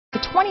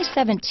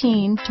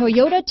2017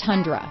 Toyota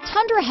Tundra.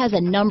 Tundra has a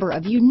number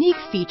of unique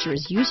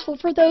features useful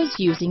for those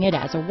using it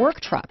as a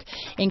work truck,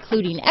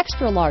 including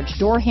extra-large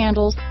door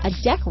handles, a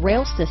deck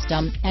rail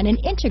system, and an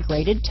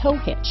integrated tow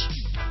hitch.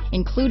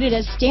 Included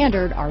as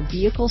standard are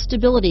vehicle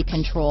stability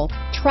control,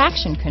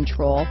 traction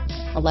control,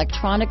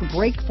 electronic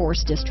brake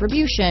force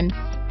distribution,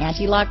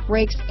 anti-lock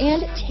brakes,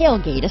 and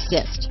tailgate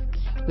assist.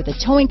 With a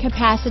towing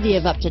capacity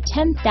of up to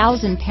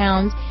 10,000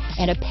 pounds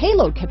and a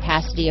payload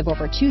capacity of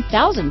over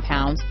 2,000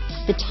 pounds,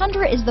 the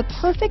Tundra is the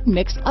perfect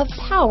mix of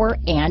power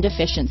and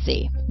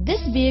efficiency.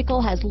 This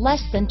vehicle has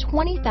less than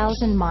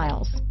 20,000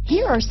 miles.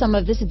 Here are some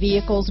of this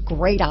vehicle's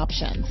great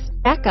options: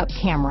 backup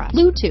camera,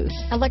 Bluetooth,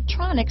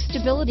 electronic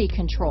stability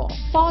control,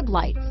 fog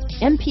lights,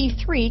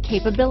 MP3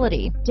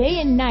 capability,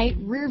 day and night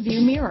rear view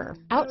mirror,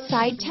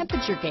 outside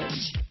temperature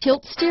gauge,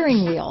 tilt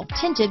steering wheel,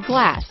 tinted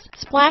glass,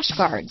 splash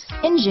guards,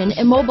 engine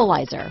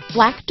immobilizer,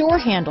 black door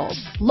handles,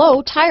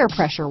 low tire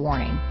pressure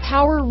warning,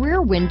 power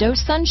rear window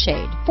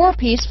sunshade,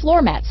 4-piece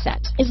floor mat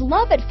set. Is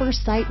love at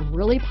first sight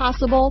really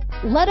possible?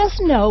 Let us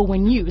know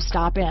when you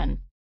stop in.